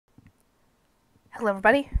Hello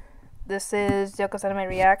everybody, this is Yoko's Anime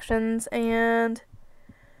Reactions, and,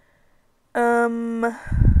 I'm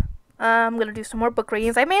gonna do some more book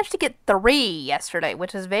readings. I managed to get 3 yesterday,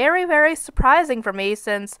 which is very, very surprising for me,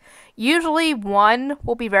 since usually 1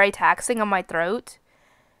 will be very taxing on my throat.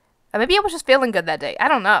 Maybe I was just feeling good that day, I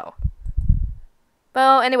don't know.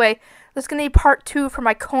 Well, anyway, this is gonna be part 2 for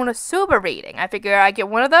my Konosuba reading. I figure I'd get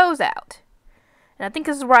one of those out. And I think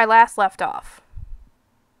this is where I last left off.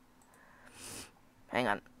 Hang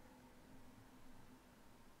on.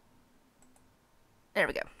 There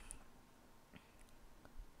we go.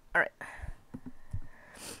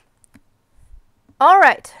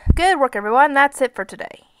 Alright. Good work, everyone. That's it for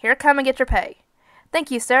today. Here, come and get your pay.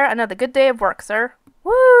 Thank you, sir. Another good day of work, sir.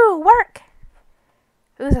 Woo! Work!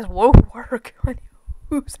 Who says, whoa, work?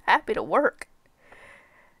 Who's happy to work?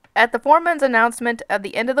 At the foreman's announcement of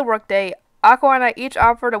the end of the workday, Aqua and I each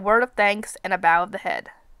offered a word of thanks and a bow of the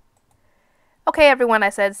head. Okay, everyone,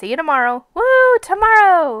 I said. See you tomorrow. Woo!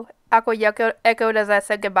 Tomorrow! Aqua echoed as I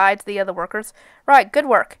said goodbye to the other workers. Right, good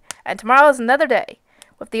work. And tomorrow is another day.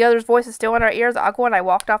 With the others' voices still in our ears, Aqua and I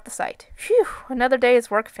walked off the site. Phew! Another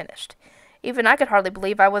day's work finished. Even I could hardly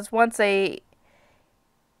believe I was once a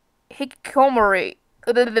hikikomori.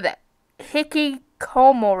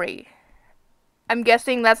 Hikikomori. I'm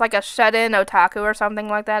guessing that's like a shut-in otaku or something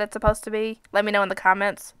like that it's supposed to be. Let me know in the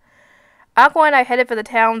comments. Aqua and I headed for the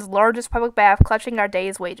town's largest public bath, clutching our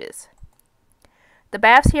day's wages. The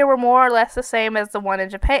baths here were more or less the same as the one in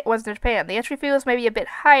Japan. The entry fee was maybe a bit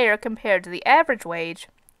higher compared to the average wage,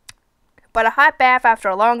 but a hot bath after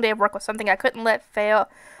a long day of work was something I couldn't let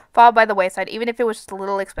fall by the wayside, even if it was just a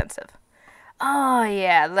little expensive. Oh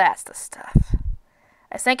yeah, that's the stuff.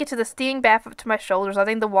 I sank into the steaming bath up to my shoulders,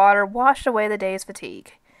 letting the water wash away the day's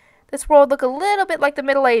fatigue. This world looked a little bit like the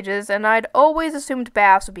Middle Ages, and I'd always assumed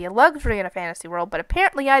baths would be a luxury in a fantasy world, but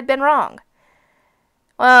apparently I'd been wrong.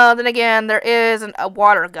 Well, then again, there is a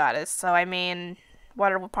water goddess, so I mean,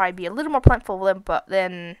 water would probably be a little more plentiful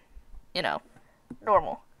than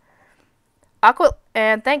normal.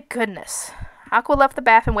 And thank goodness. Aqua left the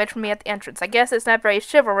bath and waited for me at the entrance. I guess it's not very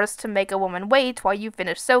chivalrous to make a woman wait while you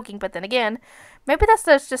finish soaking, but then again, maybe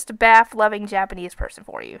that's just a bath-loving Japanese person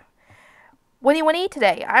for you. What do you want to eat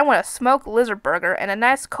today? I want a smoked lizard burger and a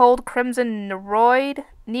nice cold crimson Neroid.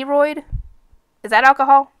 Is that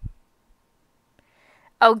alcohol?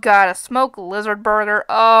 Oh god, a smoked lizard burger.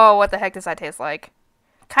 Oh, what the heck does that taste like?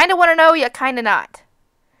 Kinda want to know, yet kinda not.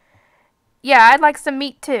 Yeah, I'd like some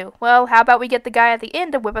meat too. Well, how about we get the guy at the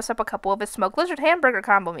inn to whip us up a couple of his smoked lizard hamburger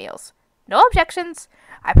combo meals? No objections.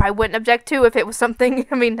 I probably wouldn't object too if it was something.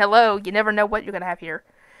 I mean, hello, you never know what you're gonna have here.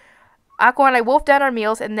 Aqua and I wolfed down our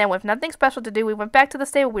meals, and then with nothing special to do, we went back to the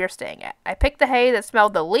stable we were staying at. I picked the hay that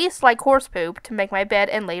smelled the least like horse poop to make my bed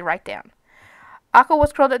and lay right down. Aqua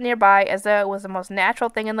was curled up nearby as though it was the most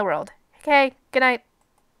natural thing in the world. Okay, good night.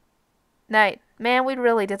 Night. Man, we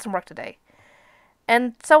really did some work today.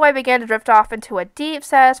 And so I began to drift off into a deep,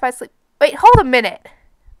 satisfied sleep. Wait, hold a minute!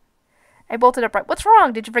 I bolted upright. What's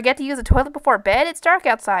wrong? Did you forget to use the toilet before bed? It's dark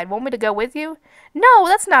outside. Want me to go with you? No,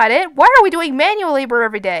 that's not it. Why are we doing manual labor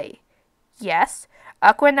every day? Yes,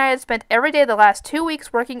 Aqua and I had spent every day the last 2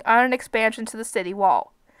 weeks working on an expansion to the city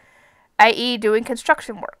wall, i.e. doing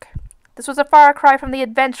construction work. This was a far cry from the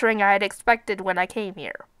adventuring I had expected when I came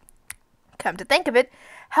here. Come to think of it,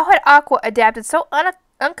 how had Aqua adapted so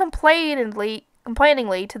uncomplainingly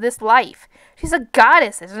to this life? She's a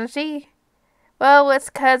goddess, isn't she? Well, it's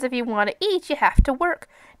 'cause if you want to eat, you have to work.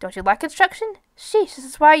 Don't you like construction? Sheesh, this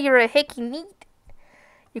is why you're a hickey neat.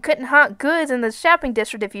 You couldn't haunt goods in the shopping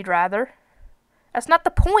district if you'd rather. That's not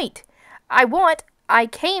the point. I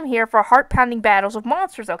came here for heart-pounding battles with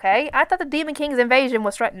monsters, okay? I thought the Demon King's invasion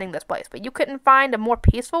was threatening this place, but you couldn't find a more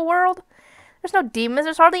peaceful world? There's no demons,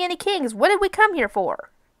 there's hardly any kings. What did we come here for?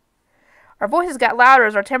 Our voices got louder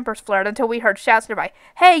as our tempers flared until we heard shouts nearby.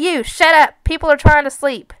 Hey, you! Shut up! People are trying to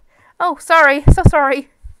sleep. Oh, sorry. So sorry.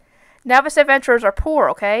 Novice adventurers are poor,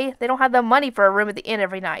 okay? They don't have the money for a room at the inn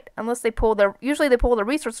every night, unless usually they pool their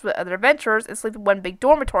resources with other adventurers and sleep in one big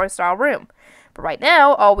dormitory-style room. But right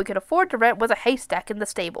now, all we could afford to rent was a haystack in the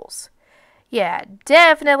stables. Yeah,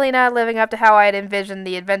 definitely not living up to how I had envisioned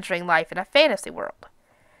the adventuring life in a fantasy world.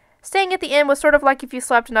 Staying at the inn was sort of like if you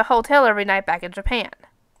slept in a hotel every night back in Japan.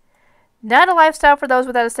 Not a lifestyle for those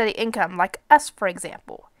without a steady income, like us, for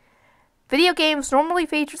example. Video games normally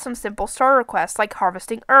feature some simple starter quests like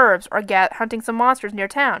harvesting herbs or hunting some monsters near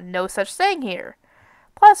town. No such thing here.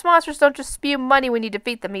 Plus, monsters don't just spew money when you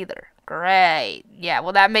defeat them either. Great. Yeah,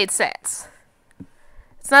 well, that made sense.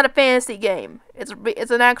 It's not a fantasy game.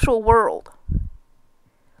 It's an actual world.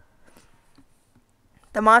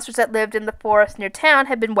 The monsters that lived in the forest near town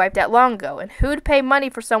had been wiped out long ago, and who'd pay money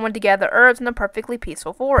for someone to gather herbs in a perfectly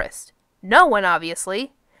peaceful forest? No one,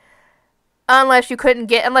 obviously. Unless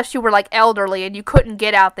you were like elderly and you couldn't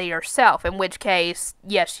get out there yourself, in which case,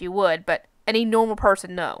 yes you would, but any normal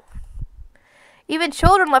person, no. Even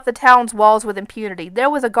children left the town's walls with impunity. There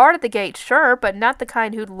was a guard at the gate, sure, but not the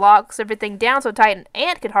kind who locks everything down so tight an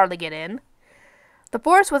ant could hardly get in. The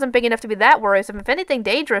forest wasn't big enough to be that worrisome. If anything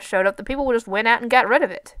dangerous showed up, the people just went out and got rid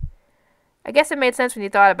of it. I guess it made sense when you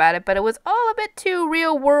thought about it, but it was all a bit too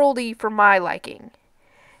real-worldy for my liking.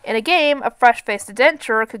 In a game, a fresh-faced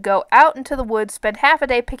adventurer could go out into the woods, spend half a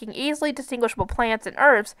day picking easily distinguishable plants and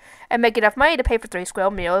herbs, and make enough money to pay for 3 square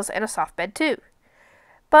meals and a soft bed, too.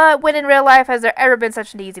 But when in real life has there ever been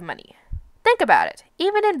such an easy money? Think about it.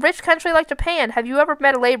 Even in rich country like Japan, have you ever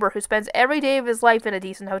met a laborer who spends every day of his life in a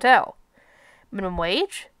decent hotel? Minimum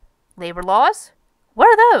wage? Labor laws? What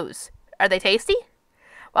are those? Are they tasty?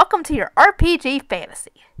 Welcome to your RPG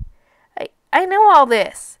fantasy. I know all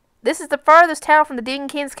this. This is the farthest town from the Demon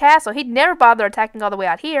King's castle. He'd never bother attacking all the way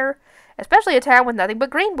out here, especially a town with nothing but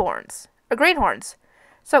greenhorns.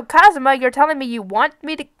 So, Kazuma, you're telling me you want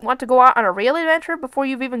to go out on a real adventure before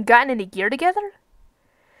you've even gotten any gear together?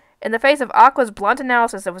 In the face of Aqua's blunt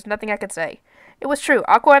analysis, there was nothing I could say. It was true.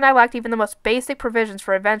 Aqua and I lacked even the most basic provisions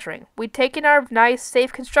for adventuring. We'd taken our nice,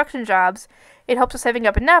 safe construction jobs. It helped us saving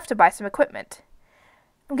up enough to buy some equipment.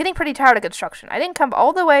 I'm getting pretty tired of construction. I didn't come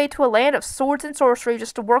all the way to a land of swords and sorcery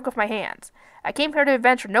just to work with my hands. I came here to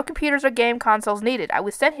adventure. No computers or game consoles needed. I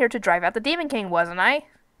was sent here to drive out the Demon King, wasn't I?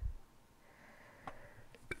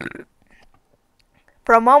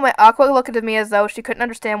 For a moment, Aqua looked at me as though she couldn't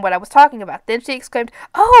understand what I was talking about. Then she exclaimed,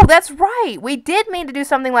 "Oh, that's right! We did mean to do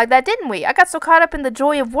something like that, didn't we? I got so caught up in the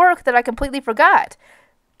joy of work that I completely forgot."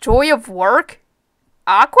 Joy of work?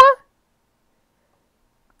 Aqua?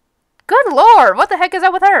 Good lord, what the heck is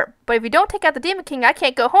up with her? But if you don't take out the Demon King, I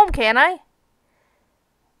can't go home, can I?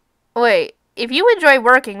 Wait, if you enjoy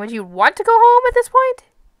working, would you want to go home at this point?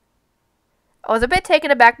 I was a bit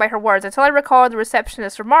taken aback by her words until I recalled the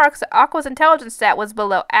receptionist's remarks that Aqua's intelligence stat was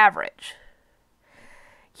below average.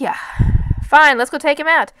 Yeah, fine, let's go take him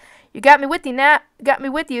out. You got me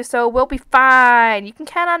with you, so we'll be fine. You can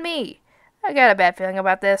count on me. I got a bad feeling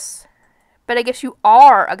about this. But I guess you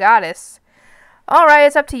are a goddess. Alright,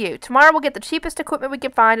 it's up to you. Tomorrow we'll get the cheapest equipment we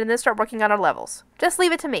can find and then start working on our levels. Just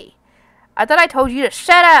leave it to me. I thought I told you to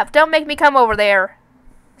shut up! Don't make me come over there!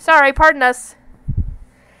 Sorry, pardon us.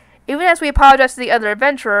 Even as we apologized to the other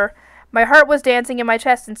adventurer, my heart was dancing in my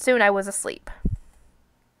chest and soon I was asleep.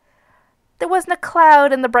 There wasn't a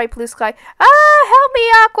cloud in the bright blue sky. Ah! Help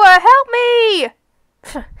me, Aqua! Help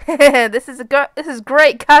me! This is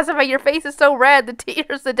great. Kazuma, your face is so red. The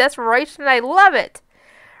tears, the desperation, I love it.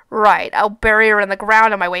 Right, I'll bury her in the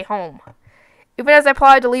ground on my way home. Even as I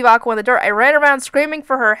plotted to leave Aqua in the dirt, I ran around screaming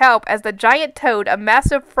for her help as the giant toad, a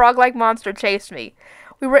massive frog-like monster, chased me.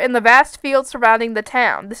 We were in the vast fields surrounding the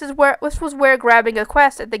town. This was where grabbing a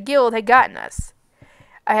quest at the guild had gotten us.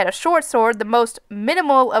 I had a short sword, the most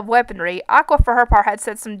minimal of weaponry. Aqua, for her part, had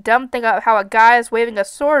said some dumb thing about how a guy waving a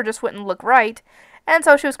sword just wouldn't look right, and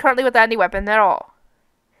so she was currently without any weapon at all.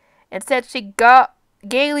 Instead, she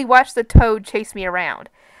gaily watched the toad chase me around.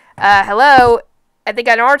 Hello? I think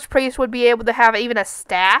an archpriest would be able to have even a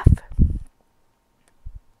staff?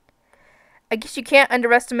 I guess you can't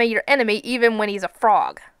underestimate your enemy even when he's a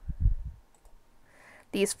frog.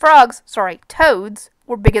 These toads,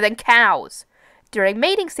 were bigger than cows. During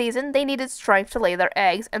mating season, they needed strength to lay their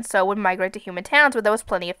eggs and so would migrate to human towns where there was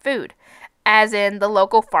plenty of food, as in the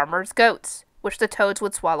local farmers' goats, which the toads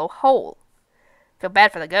would swallow whole. Feel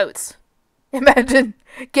bad for the goats. Imagine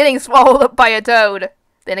getting swallowed up by a toad.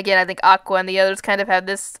 Then again, I think Aqua and the others kind of had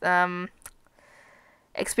this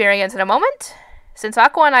experience in a moment. Since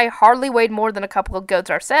Aqua and I hardly weighed more than a couple of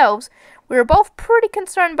goats ourselves, we were both pretty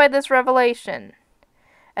concerned by this revelation.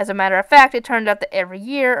 As a matter of fact, it turned out that every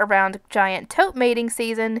year, around giant toad mating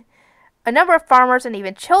season, a number of farmers and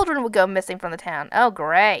even children would go missing from the town. Oh,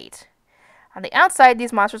 great. On the outside,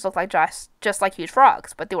 these monsters looked like just like huge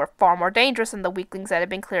frogs, but they were far more dangerous than the weaklings that had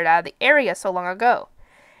been cleared out of the area so long ago.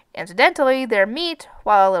 Incidentally, their meat,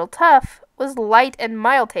 while a little tough, was light and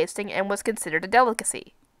mild-tasting and was considered a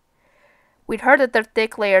delicacy. We'd heard that their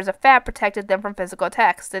thick layers of fat protected them from physical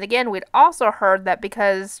attacks. Then again, we'd also heard that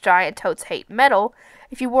because giant toads hate metal,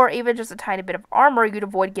 if you wore even just a tiny bit of armor, you'd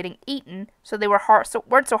avoid getting eaten, so they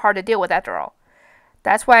weren't so hard to deal with after all.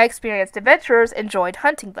 That's why experienced adventurers enjoyed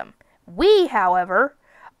hunting them. We, however...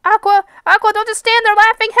 Aqua, don't just stand there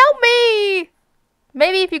laughing! Help me!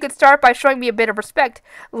 Maybe if you could start by showing me a bit of respect.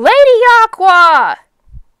 Lady Aqua!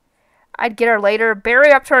 I'd get her later, bury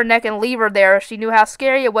her up to her neck, and leave her there if she knew how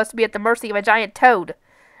scary it was to be at the mercy of a giant toad.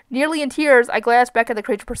 Nearly in tears, I glanced back at the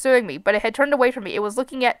creature pursuing me, but it had turned away from me. It was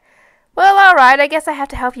looking at... Well, alright, I guess I have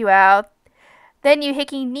to help you out. Then you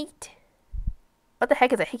hickey neat. What the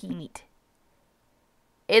heck is a hickey neat?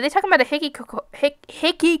 Are they talking about a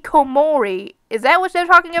hikikomori? Is that what they're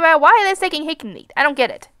talking about? Why are they saying hickey neat? I don't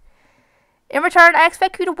get it. In return, I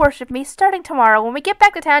expect you to worship me starting tomorrow. When we get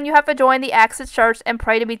back to town, you have to join the Axis Church and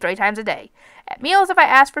pray to me 3 times a day. At meals, if I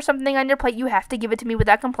ask for something on your plate, you have to give it to me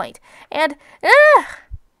without complaint. And,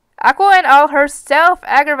 Aqua and all her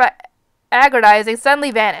self-aggrandizing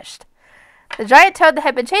suddenly vanished. The giant toad that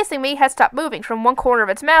had been chasing me had stopped moving. From one corner of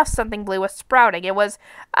its mouth, something blue was sprouting. It was,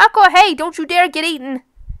 Aqua, hey, don't you dare get eaten!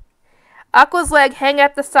 Aqua's leg hung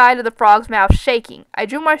at the side of the frog's mouth, shaking. I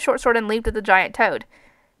drew my short sword and leaped at the giant toad.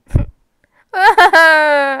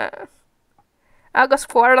 Aqua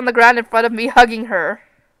squatted on the ground in front of me, hugging her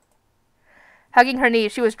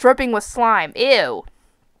knees. She was dripping with slime. Ew.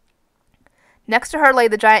 Next to her lay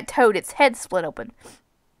the giant toad, its head split open.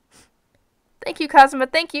 Thank you, Kazuma,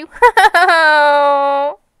 thank you.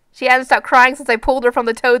 She hadn't stopped crying since I pulled her from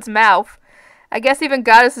the toad's mouth. I guess even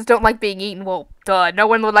goddesses don't like being eaten. Well, duh, no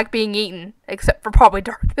one would like being eaten, except for probably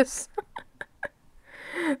darkness.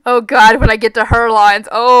 Oh god, when I get to her lines,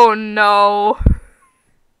 oh no.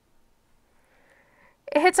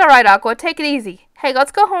 It's alright, Aqua, take it easy. Hey,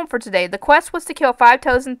 let's go home for today. The quest was to kill 5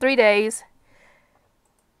 toads in 3 days.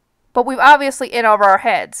 But we've obviously in over our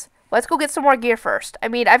heads. Let's go get some more gear first. I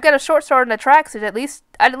mean, I've got a short sword and a tracksuit.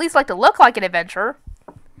 I'd at least like to look like an adventurer.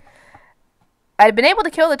 I'd been able to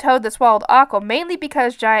kill the toad that swallowed Aqua, mainly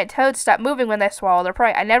because giant toads stopped moving when they swallowed their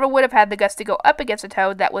prey. I never would have had the guts to go up against a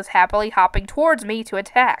toad that was happily hopping towards me to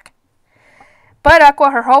attack. But Aqua,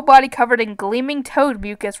 her whole body covered in gleaming toad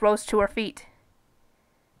mucus, rose to her feet.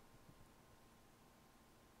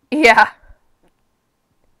 Yeah.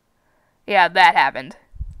 Yeah, that happened.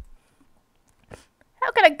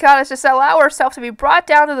 How can a goddess just allow herself to be brought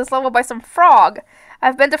down to this level by some frog?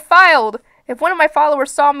 I've been defiled. If one of my followers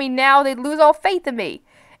saw me now, they'd lose all faith in me.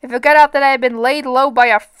 If it got out that I had been laid low by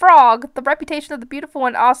a frog, the reputation of the beautiful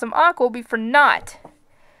and awesome Aqua will be for naught.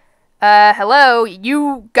 Hello,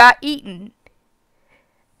 you got eaten.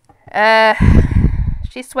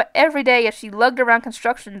 She sweat every day as she lugged around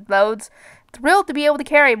construction loads, thrilled to be able to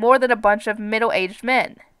carry more than a bunch of middle-aged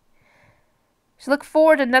men. She looked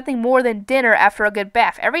forward to nothing more than dinner after a good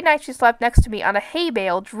bath. Every night she slept next to me on a hay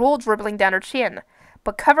bale, drool dribbling down her chin.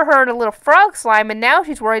 But cover her in a little frog slime, and now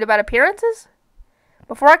she's worried about appearances?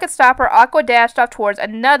 Before I could stop her, Aqua dashed off towards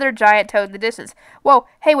another giant toad in the distance. Whoa,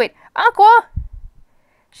 hey, wait, Aqua!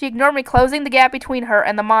 She ignored me, closing the gap between her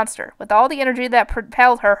and the monster. With all the energy that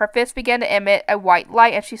propelled her, her fist began to emit a white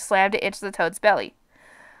light, and she slammed it into the toad's belly.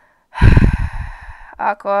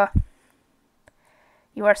 Aqua,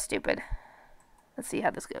 you are stupid. Let's see how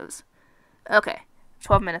this goes. Okay,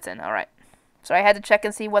 12 minutes in, alright. So I had to check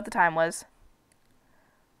and see what the time was.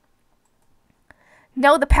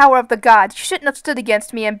 Know the power of the gods. You shouldn't have stood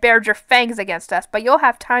against me and bared your fangs against us, but you'll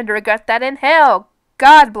have time to regret that in hell.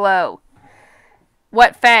 God blow.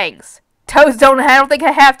 What fangs? Toads I don't think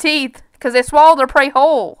I have teeth, because they swallow their prey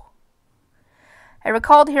whole. I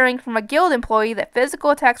recalled hearing from a guild employee that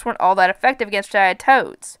physical attacks weren't all that effective against giant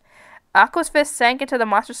toads. Aqua's fist sank into the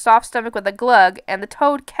monster's soft stomach with a glug, and the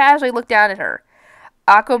toad casually looked down at her.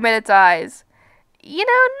 Aqua met its eyes. You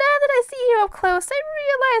know, now that I see you up close, I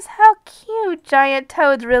realize how cute giant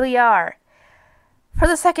toads really are. For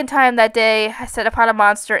the second time that day, I set upon a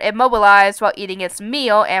monster immobilized while eating its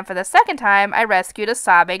meal, and for the second time, I rescued a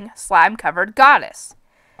sobbing, slime-covered goddess.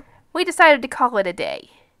 We decided to call it a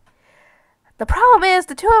day. The problem is,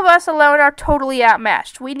 the 2 of us alone are totally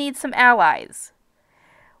outmatched. We need some allies.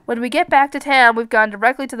 When we get back to town, we've gone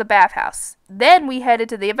directly to the bathhouse. Then we headed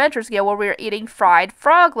to the Adventurers Guild, where we were eating fried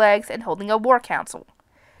frog legs and holding a war council.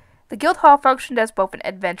 The guild hall functioned as both an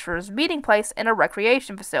adventurers' meeting place and a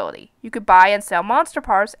recreation facility. You could buy and sell monster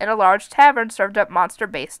parts, and a large tavern served up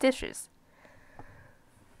monster-based dishes.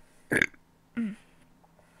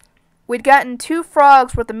 We'd gotten 2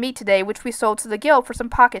 frogs worth of meat today, which we sold to the guild for some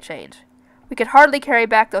pocket change. We could hardly carry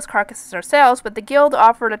back those carcasses ourselves, but the guild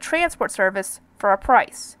offered a transport service for a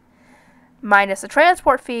price. Minus the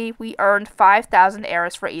transport fee, we earned 5,000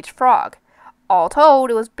 eras for each frog. All told,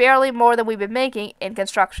 it was barely more than we've been making in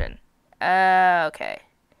construction. Okay.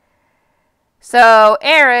 So,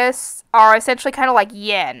 eras are essentially kind of like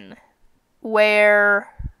yen, where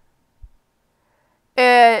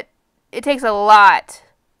it takes a lot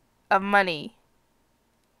of money.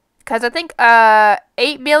 Because I think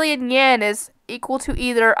 8 million yen is equal to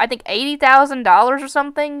either, I think, $80,000 or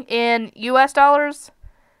something in US dollars.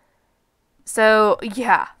 So,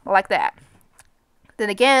 yeah, like that. Then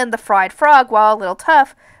again, the fried frog, while a little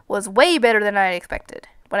tough, was way better than I expected.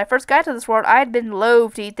 When I first got to this world, I had been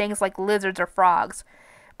loath to eat things like lizards or frogs,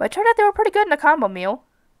 but it turned out they were pretty good in a combo meal.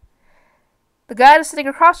 The guy sitting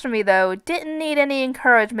across from me, though, didn't need any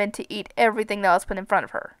encouragement to eat everything that was put in front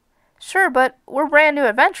of her. Sure, but we're brand new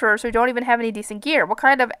adventurers who don't even have any decent gear. What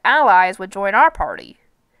kind of allies would join our party?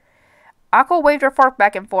 Aqua waved her fork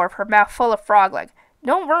back and forth, her mouth full of frog leg.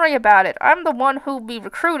 Don't worry about it. I'm the one who'll be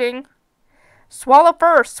recruiting. Swallow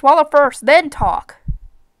first, then talk.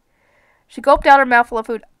 She gulped down her mouthful of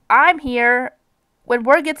food. I'm here. When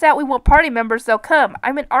word gets out we want party members, they'll come.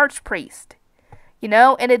 I'm an archpriest. You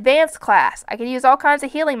know, an advanced class. I can use all kinds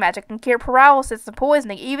of healing magic and cure paralysis and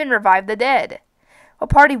poisoning, even revive the dead. What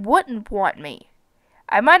party wouldn't want me?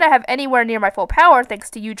 I might not have anywhere near my full power, thanks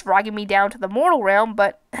to you dragging me down to the mortal realm,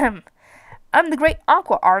 but I'm the great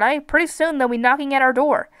Aqua, aren't I? Pretty soon they'll be knocking at our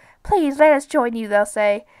door. Please let us join you, they'll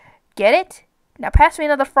say. Get it? Now pass me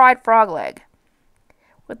another fried frog leg.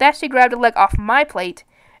 With that, she grabbed a leg off my plate,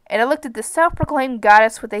 and I looked at the self-proclaimed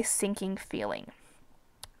goddess with a sinking feeling.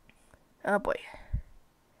 Oh boy.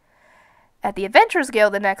 At the Adventurers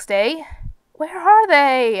Guild the next day... Where are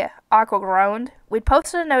they? Aqua groaned. We'd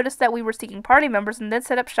posted a notice that we were seeking party members and then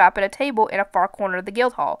set up shop at a table in a far corner of the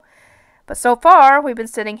guild hall. But so far, we've been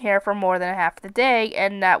sitting here for more than half the day,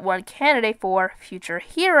 and not one candidate for future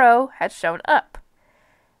hero had shown up.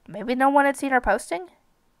 Maybe no one had seen our posting?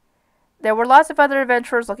 There were lots of other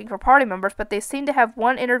adventurers looking for party members, but they seemed to have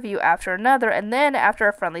one interview after another, and then, after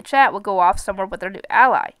a friendly chat, would go off somewhere with their new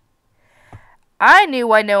ally. I knew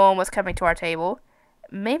why no one was coming to our table.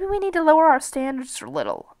 Maybe we need to lower our standards a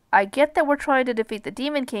little. I get that we're trying to defeat the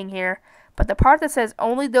Demon King here, but the part that says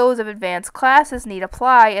only those of advanced classes need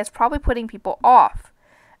apply is probably putting people off.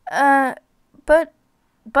 But...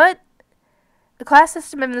 The class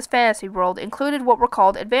system in this fantasy world included what were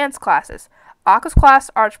called advanced classes. Aqua's class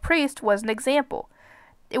Archpriest was an example.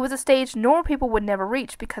 It was a stage normal people would never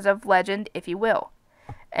reach because of legend, if you will.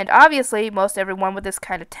 And obviously, most everyone with this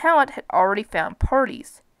kind of talent had already found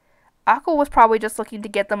parties. Aqua was probably just looking to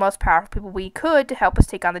get the most powerful people we could to help us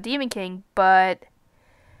take on the Demon King, but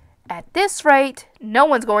at this rate, no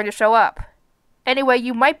one's going to show up. Anyway,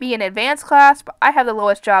 you might be in advanced class, but I have the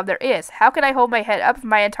lowest job there is. How can I hold my head up if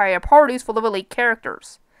my entire party's full of elite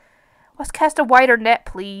characters? Let's cast a wider net,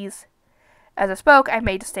 please. As I spoke, I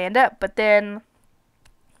made to stand up, but then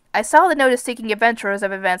I saw the notice seeking adventurers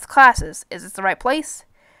of advanced classes. Is this the right place?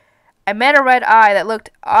 I met a red eye that looked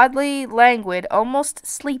oddly languid, almost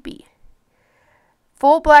sleepy.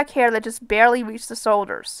 Full black hair that just barely reached the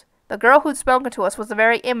shoulders. The girl who'd spoken to us was the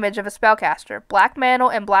very image of a spellcaster. Black mantle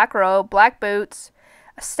and black robe, black boots,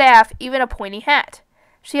 a staff, even a pointy hat.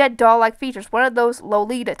 She had doll-like features, one of those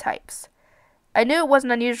Lolita types. I knew it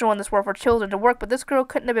wasn't unusual in this world for children to work, but this girl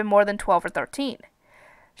couldn't have been more than 12 or 13.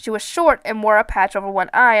 She was short and wore a patch over one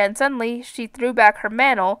eye, and suddenly she threw back her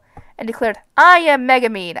mantle and declared, I am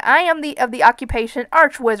Megamine. I am of the occupation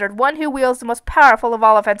Archwizard, one who wields the most powerful of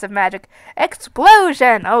all offensive magic.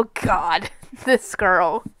 Explosion! Oh god, this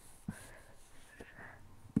girl.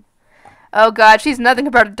 Oh god, she's nothing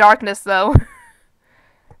compared to darkness, though.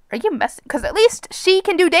 Are you messing? Because at least she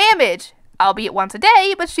can do damage. Albeit once a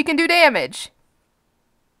day, but she can do damage.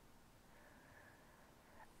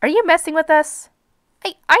 Are you messing with us?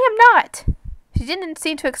 I am not. She didn't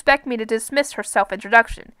seem to expect me to dismiss her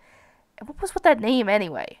self-introduction. And what was with that name,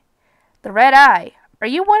 anyway? The Red Eye. Are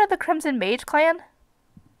you one of the Crimson Mage clan?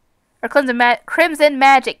 Or Crimson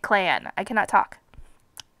Magic clan. I cannot talk.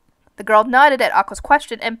 The girl nodded at Aqua's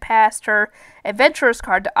question and passed her adventurer's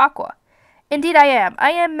card to Aqua. Indeed I am. I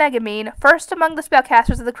am Megamine, first among the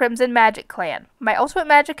spellcasters of the Crimson Magic clan. My ultimate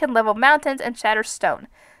magic can level mountains and shatter stone.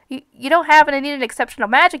 You don't happen to need an exceptional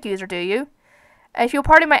magic user, do you? If you'll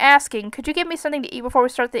pardon my asking, could you give me something to eat before we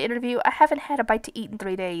start the interview? I haven't had a bite to eat in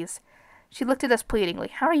 3 days. She looked at us pleadingly.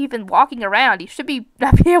 How are you even walking around? You should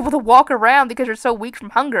not be able to walk around because you're so weak from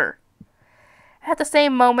hunger. At the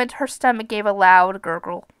same moment, her stomach gave a loud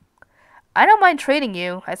gurgle. I don't mind treating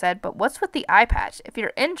you, I said, but what's with the eye patch? If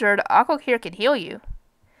you're injured, Aqua here can heal you.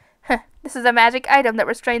 This is a magic item that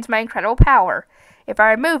restrains my incredible power. If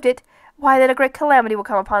I removed it, why then a great calamity will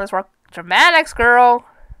come upon this world. Dramatics, girl!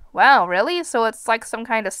 Wow, really? So it's like some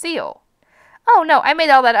kind of seal. Oh, no, I made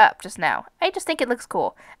all that up just now. I just think it looks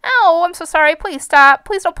cool. Ow, I'm so sorry. Please stop.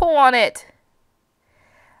 Please don't pull on it.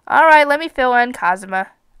 Alright, let me fill in,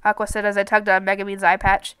 Kazuma, Aqua said as I tugged on Megamine's eye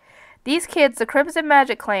patch. These kids, the Crimson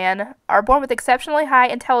Magic clan, are born with exceptionally high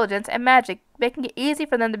intelligence and magic, making it easy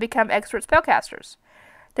for them to become expert spellcasters.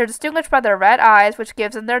 They're distinguished by their red eyes, which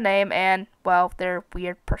gives them their name and, well, their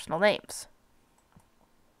weird personal names.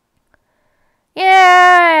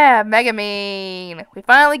 Yeah! Megamine! We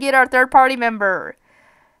finally get our third party member.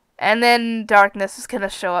 And then darkness is gonna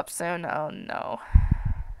show up soon. Oh no.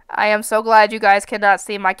 I am so glad you guys cannot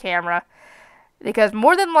see my camera. Because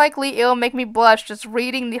more than likely it'll make me blush just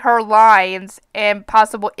reading her lines and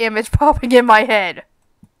possible image popping in my head.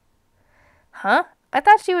 Huh? I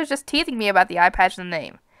thought she was just teasing me about the eye patch and the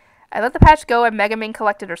name. I let the patch go and Megamine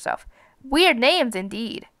collected herself. Weird names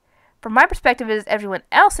indeed. From my perspective, it is everyone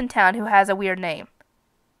else in town who has a weird name.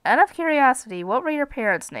 Out of curiosity, what were your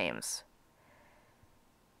parents' names?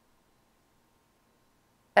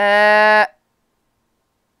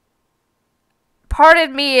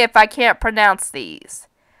 Pardon me if I can't pronounce these.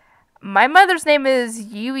 My mother's name is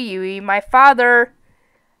Yui Yui. My father,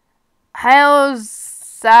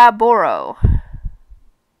 Haozaburo.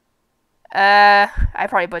 I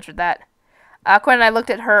probably butchered that. Aqua and I looked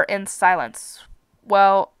at her in silence.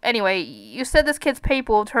 Well, anyway, you said this kid's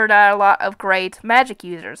people turned out a lot of great magic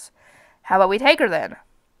users. How about we take her then?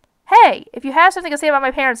 Hey, if you have something to say about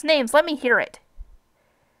my parents' names, let me hear it.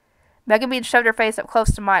 Megamine shoved her face up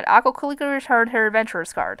close to mine. Aqua quickly returned her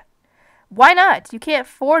adventurer's card. Why not? You can't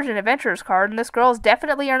forge an adventurer's card, and this girl is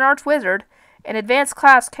definitely an arch-wizard, an advanced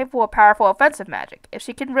class capable of powerful offensive magic. If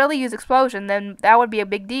she can really use explosion, then that would be a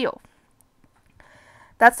big deal.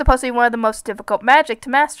 That's supposed to be one of the most difficult magic to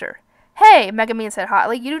master. Hey, Megamine said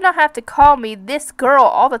hotly, you do not have to call me this girl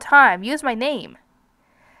all the time. Use my name.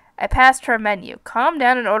 I passed her a menu. Calm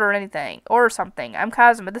down and order anything. Order something. I'm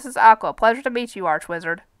Kazuma. This is Aqua. Pleasure to meet you,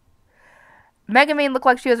 Archwizard. Megamine looked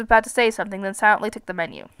like she was about to say something, then silently took the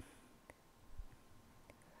menu.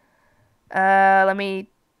 Let me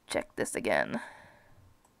check this again.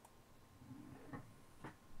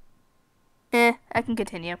 I can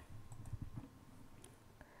continue.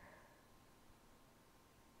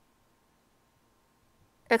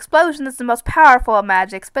 Explosion is the most powerful of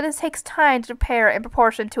magics, but it takes time to prepare in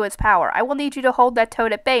proportion to its power. I will need you to hold that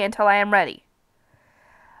toad at bay until I am ready.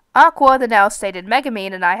 Aqua, the now stated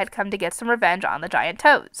Megamine, and I had come to get some revenge on the giant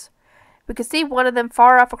toads. We could see one of them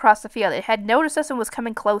far off across the field. It had noticed us and was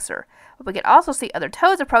coming closer, but we could also see other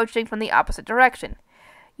toads approaching from the opposite direction.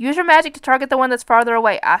 Use your magic to target the one that's farther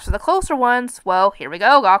away. As for the closer ones, well, here we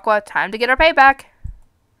go, Aqua. Time to get our payback.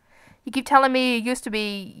 You keep telling me you used to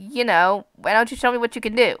be, you know, why don't you show me what you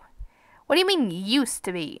can do? What do you mean, used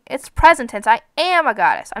to be? It's present tense. I am a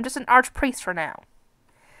goddess. I'm just an archpriest for now.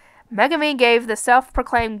 Megamine gave the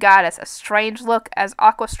self-proclaimed goddess a strange look as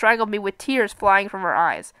Aqua strangled me with tears flying from her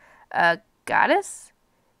eyes. Goddess?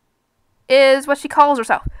 Is what she calls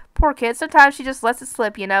herself. Poor kid, sometimes she just lets it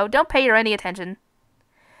slip, you know. Don't pay her any attention.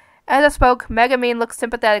 As I spoke, Megamine looked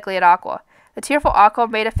sympathetically at Aqua. The tearful Aqua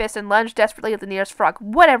made a fist and lunged desperately at the nearest frog.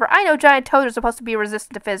 Whatever, I know giant toads are supposed to be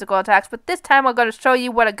resistant to physical attacks, but this time I'm going to show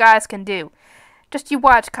you what a goddess can do. Just you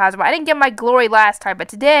watch, Kazuma. I didn't get my glory last time, but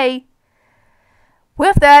today...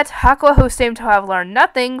 With that, Aqua, who seemed to have learned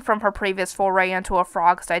nothing from her previous foray into a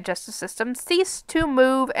frog's digestive system, ceased to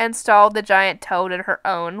move and stalled the giant toad in her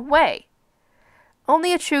own way.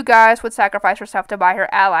 Only a true goddess would sacrifice herself to buy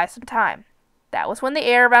her allies some time. That was when the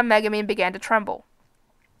air around Megamine began to tremble.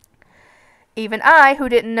 Even I, who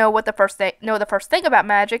didn't know the first thing about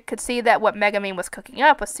magic, could see that what Megamine was cooking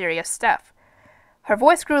up was serious stuff. Her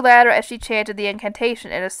voice grew louder as she chanted the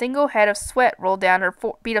incantation, and a single bead of sweat rolled down her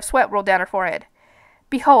forehead.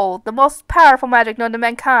 Behold, the most powerful magic known to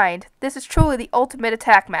mankind. This is truly the ultimate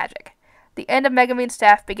attack magic. The end of Megamine's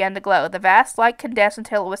staff began to glow. The vast light condensed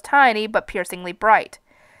until it was tiny but piercingly bright.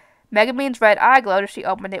 Megamine's red eye glowed as she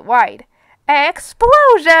opened it wide.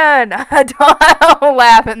 Explosion! Don't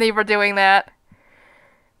laugh at me for doing that.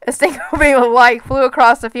 A single beam of light flew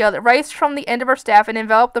across the field. It raced from the end of her staff and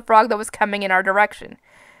enveloped the frog that was coming in our direction.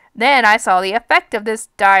 Then I saw the effect of this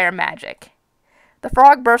dire magic. The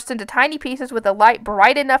frog burst into tiny pieces with a light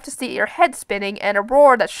bright enough to see your head spinning and a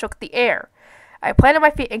roar that shook the air. I planted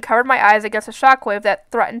my feet and covered my eyes against a shockwave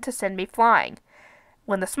that threatened to send me flying.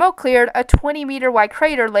 When the smoke cleared, a 20-meter-wide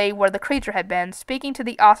crater lay where the creature had been, speaking to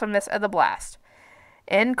the awesomeness of the blast.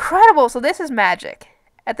 Incredible! So this is magic.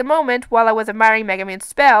 At the moment, while I was admiring Megamine's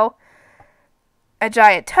spell, a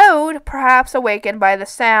giant toad, perhaps awakened by the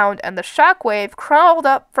sound and the shockwave, crawled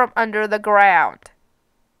up from under the ground.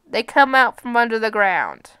 They come out from under the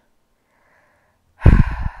ground.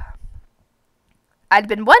 I'd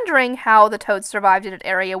been wondering how the toads survived in an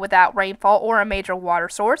area without rainfall or a major water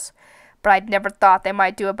source, but I'd never thought they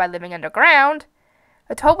might do it by living underground.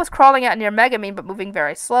 A toad was crawling out near Megamine, but moving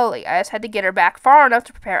very slowly. I just had to get her back far enough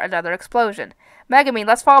to prepare another explosion. Megamine,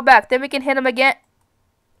 let's fall back, then we can hit him again.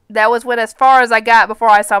 That was as far as I got before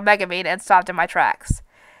I saw Megamine and stopped in my tracks.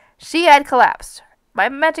 She had collapsed. My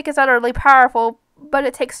magic is utterly powerful, but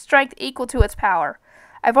it takes strength equal to its power.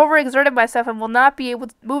 I've overexerted myself and will not be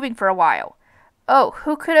moving for a while. Oh,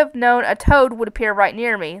 who could have known a toad would appear right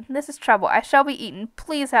near me? This is trouble. I shall be eaten.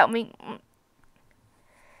 Please help me.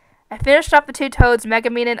 I finished off the 2 toads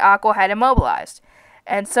Megumin and Aqua had immobilized.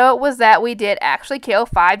 And so it was that we did actually kill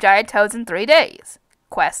 5 giant toads in 3 days.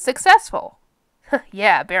 Quest successful.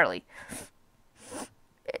 Yeah, barely.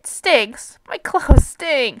 It stinks. My clothes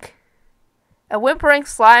stink. A whimpering,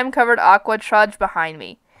 slime-covered Aqua trudged behind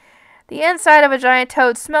me. The inside of a giant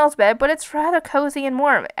toad smells bad, but it's rather cozy and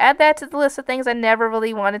warm. Add that to the list of things I never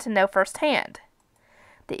really wanted to know firsthand.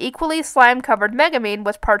 The equally slime-covered Megumin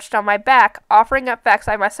was perched on my back, offering up facts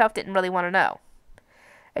I myself didn't really want to know.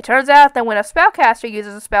 It turns out that when a spellcaster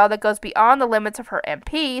uses a spell that goes beyond the limits of her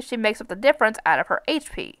MP, she makes up the difference out of her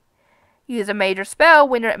HP. Use a major spell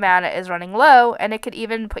when your mana is running low, and it could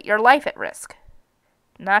even put your life at risk.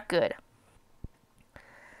 Not good.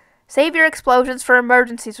 Save your explosions for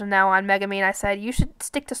emergencies from now on, Megumin, I said. You should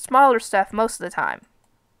stick to smaller stuff most of the time.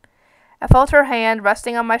 I felt her hand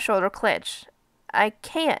resting on my shoulder clench. I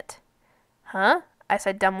can't. Huh? I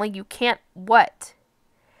said dumbly. You can't what?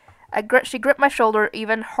 She gripped my shoulder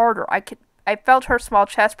even harder. I felt her small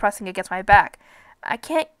chest pressing against my back. I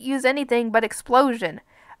can't use anything but explosion.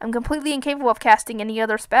 I'm completely incapable of casting any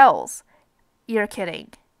other spells. You're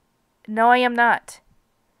kidding. No, I am not.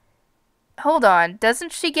 Hold on.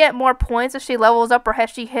 Doesn't she get more points if she levels up, or has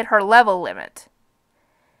she hit her level limit?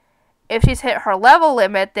 If she's hit her level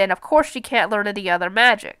limit, then of course she can't learn any other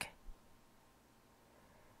magic.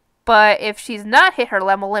 But if she's not hit her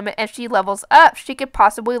level limit and she levels up, she could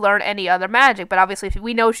possibly learn any other magic. But obviously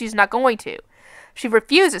we know she's not going to. She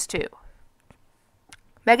refuses to.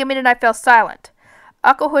 Megumin and I fell silent.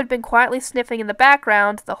 Akko, who had been quietly sniffing in the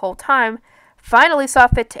background the whole time, finally saw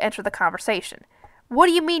fit to enter the conversation. What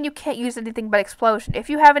do you mean you can't use anything but explosion? If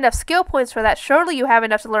you have enough skill points for that, surely you have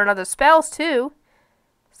enough to learn other spells too.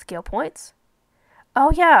 Skill points?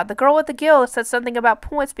 Oh yeah, the girl with the guild said something about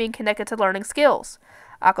points being connected to learning skills.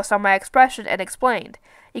 Akko saw my expression and explained.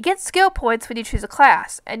 You get skill points when you choose a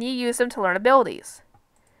class, and you use them to learn abilities.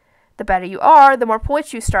 The better you are, the more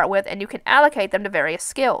points you start with, and you can allocate them to various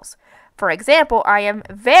skills. For example, I am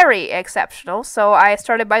very exceptional, so I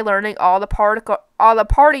started by learning all the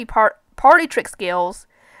party trick skills,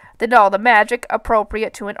 then all the magic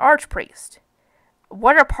appropriate to an archpriest.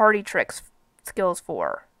 What are party tricks skills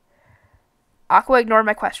for? Aqua ignored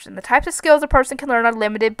my question. The types of skills a person can learn are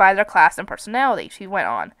limited by their class and personality, she went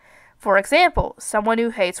on. For example, someone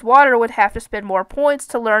who hates water would have to spend more points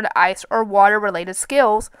to learn ice or water-related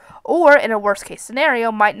skills, or, in a worst-case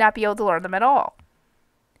scenario, might not be able to learn them at all.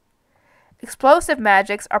 Explosive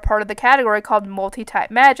magics are part of the category called multi-type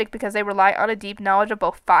magic because they rely on a deep knowledge of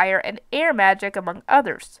both fire and air magic, among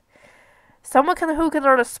others. Someone who can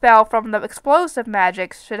learn a spell from the explosive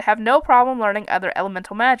magics should have no problem learning other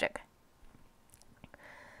elemental magic.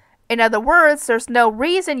 In other words, there's no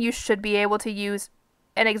reason you should be able to use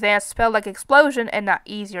an advanced spell like explosion and not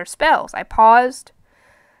easier spells. I paused.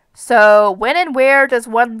 So, when and where does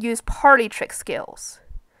one use party trick skills?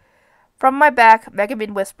 From my back,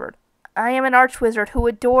 Megumin whispered, I am an archwizard who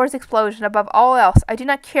adores explosion above all else. I do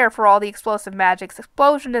not care for all the explosive magics.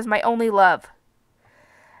 Explosion is my only love.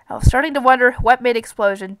 I was starting to wonder what made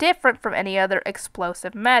explosion different from any other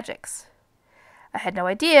explosive magics. I had no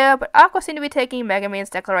idea, but Aqua seemed to be taking Megumin's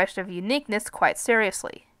declaration of uniqueness quite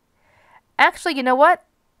seriously. Actually, you know what?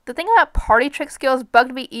 The thing about party trick skills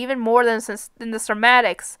bugged me even more than the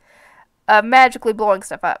cermatics of magically blowing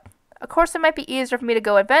stuff up. Of course, it might be easier for me to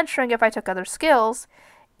go adventuring if I took other skills.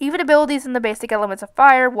 Even abilities in the basic elements of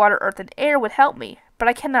fire, water, earth, and air would help me, but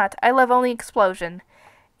I cannot. I love only explosion.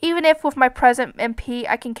 Even if with my present MP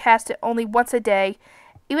I can cast it only once a day,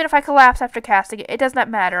 even if I collapse after casting it, it does not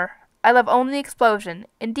matter. I love only explosion.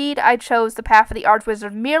 Indeed, I chose the path of the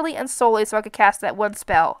Archwizard merely and solely so I could cast that one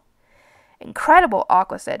spell. Incredible,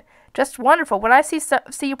 Aqua said. Just wonderful. When I see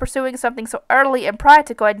you pursuing something so utterly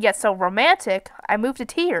impractical and yet so romantic, I move to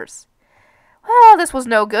tears. Well, this was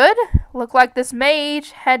no good. Looked like this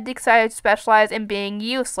mage had decided to specialize in being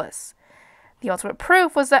useless. The ultimate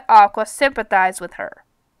proof was that Aqua sympathized with her.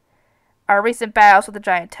 Our recent battles with the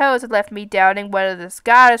giant toads had left me doubting whether this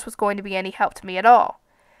goddess was going to be any help to me at all.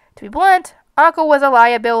 To be blunt, Aqua was a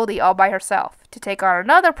liability all by herself. To take on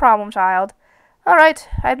another problem child. All right,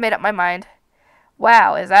 I'd made up my mind.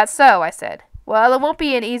 Wow, is that so? I said. Well, it won't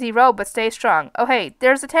be an easy road, but stay strong. Oh, hey,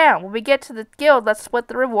 there's the town. When we get to the guild, let's split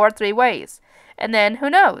the reward 3 ways. And then, who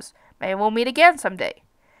knows? Maybe we'll meet again someday.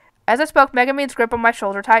 As I spoke, Megumin's grip on my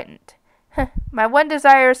shoulder tightened. My one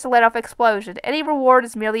desire is to let off explosion. Any reward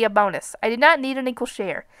is merely a bonus. I do not need an equal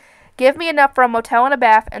share. Give me enough for a motel and a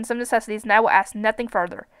bath and some necessities, and I will ask nothing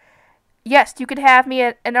further. Yes, you could have me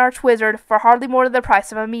an arch-wizard for hardly more than the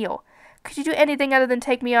price of a meal. Could you do anything other than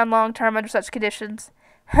take me on long-term under such conditions?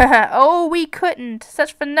 Oh, we couldn't.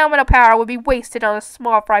 Such phenomenal power would be wasted on a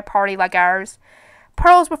small fry party like ours.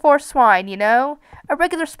 Pearls before swine, you know? A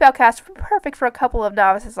regular spellcaster would be perfect for a couple of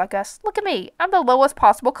novices like us. Look at me. I'm the lowest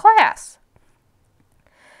possible class.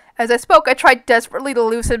 As I spoke, I tried desperately to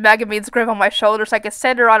loosen Megamine's grip on my shoulder so I could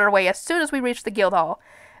send her on her way as soon as we reached the guild hall.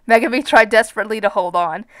 Megamine tried desperately to hold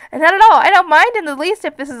on. And not at all. I don't mind in the least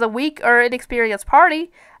if this is a weak or inexperienced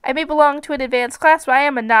party. I may belong to an advanced class, but I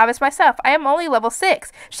am a novice myself. I am only level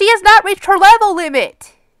 6. She has not reached her level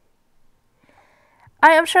limit!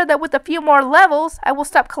 I am sure that with a few more levels, I will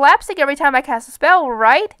stop collapsing every time I cast a spell,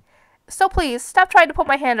 right? So please, stop trying to pull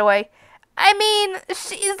my hand away. I mean,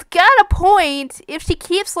 she's got a point. If she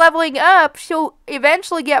keeps leveling up, she'll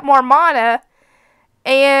eventually get more mana.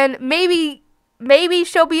 And maybe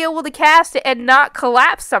she'll be able to cast it and not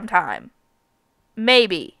collapse sometime.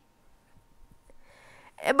 Maybe.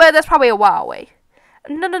 But that's probably a while away.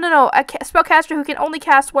 No. A spellcaster who can only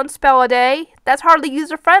cast one spell a day? That's hardly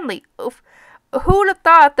user-friendly. Oof. Who'd have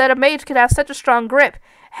thought that a mage could have such a strong grip?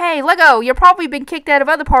 Hey, Lego, you've probably been kicked out of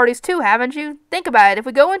other parties too, haven't you? Think about it. If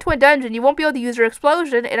we go into a dungeon, you won't be able to use your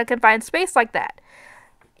explosion in a confined space like that.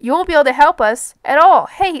 You won't be able to help us at all.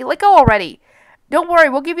 Hey, let go already. Don't worry,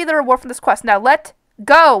 we'll give you the reward for this quest. Now let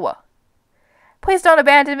go. Please don't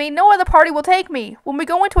abandon me. No other party will take me. When we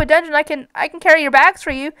go into a dungeon, I can carry your bags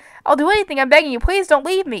for you. I'll do anything. I'm begging you. Please don't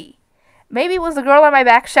leave me. Maybe it was the girl on my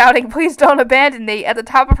back shouting, "Please don't abandon me," at the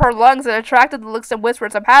top of her lungs that attracted the looks and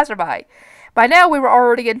whispers of passerby. By now, we were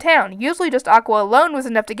already in town. Usually just Aqua alone was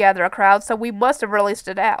enough to gather a crowd, so we must have really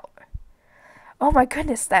stood out. Oh my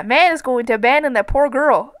goodness, that man is going to abandon that poor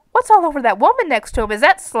girl. What's all over that woman next to him? Is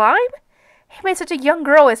that slime? He made such a young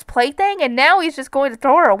girl his plaything, and now he's just going to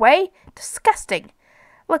throw her away? Disgusting.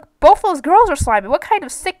 Look, both those girls are slimy. What kind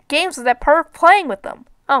of sick games is that perv playing with them?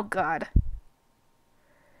 Oh, God.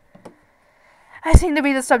 I seem to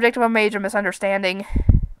be the subject of a major misunderstanding.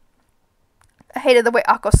 I hated the way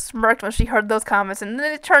Aqua smirked when she heard those comments, and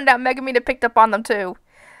then it turned out Megamine had picked up on them, too.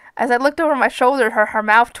 As I looked over my shoulder, her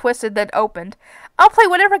mouth twisted, then opened. I'll play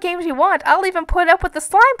whatever games you want. I'll even put up with the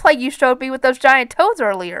slime play you showed me with those giant toads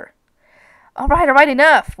earlier. Alright,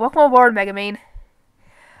 enough. Welcome aboard, Megamine.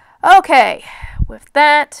 Okay, with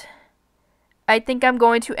that, I think I'm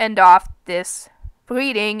going to end off this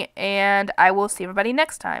reading, and I will see everybody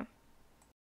next time.